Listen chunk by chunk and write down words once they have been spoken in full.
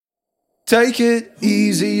Take it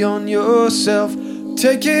easy on yourself.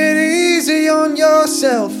 Take it easy on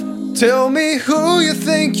yourself. Tell me who you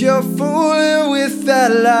think you're fooling with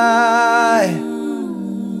that lie.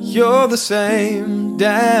 You're the same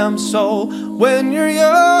damn soul when you're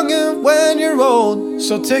young and when you're old.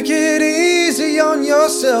 So take it easy on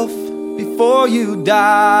yourself before you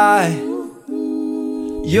die.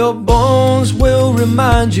 Your bones will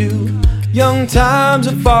remind you young times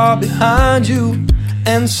are far behind you,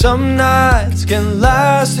 and some nights can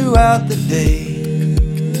last throughout the day.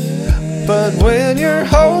 But when you're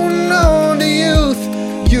holding on to youth,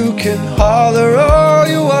 you can holler all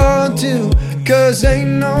you want to, 'cause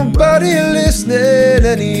ain't nobody listening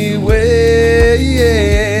anyway.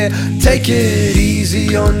 Yeah. Take it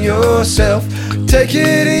easy on yourself. Take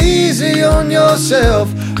it easy on yourself.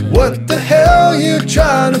 What the hell you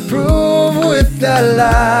trying to prove with that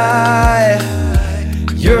lie?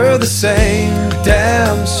 You're the same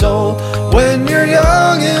damn soul when you're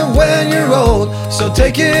young and when you're old. So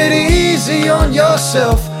take it easy on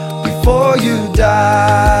yourself before you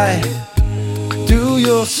die. Do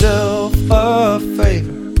yourself a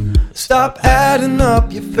favor. Stop adding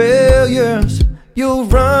up your failures. You'll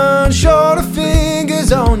run short of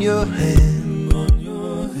fingers on your hand.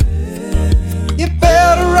 You're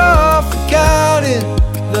better off counting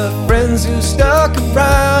the friends who stuck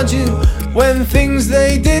around you when things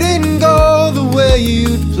they didn't go the way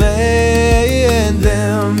you'd planned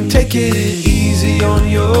them. Take it easy on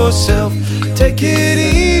yourself. Take it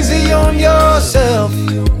easy on yourself.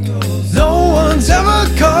 No one's ever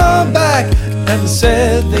come back and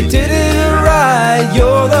said they did it right.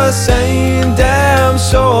 You're the same damn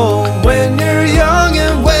soul when you're young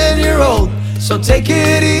and when you're old. So take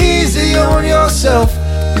it easy on yourself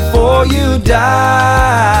before you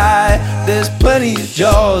die. There's plenty of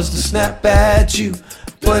jaws to snap at you,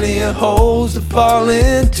 plenty of holes to fall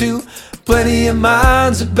into, plenty of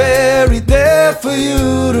minds are buried there for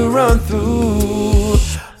you to run through.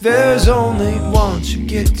 There's only one you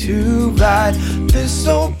get to ride this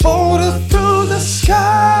old boulder through the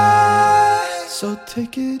sky. So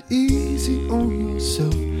take it easy on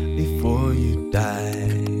yourself before you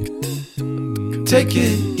die. Take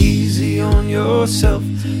it easy on yourself.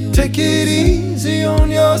 Take it easy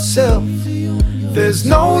on yourself. There's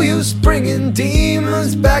no use bringing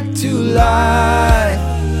demons back to life.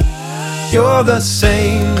 You're the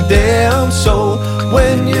same damn soul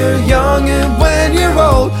when you're young and when you're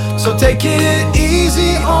old. So take it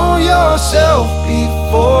easy on yourself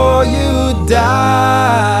before you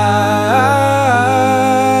die.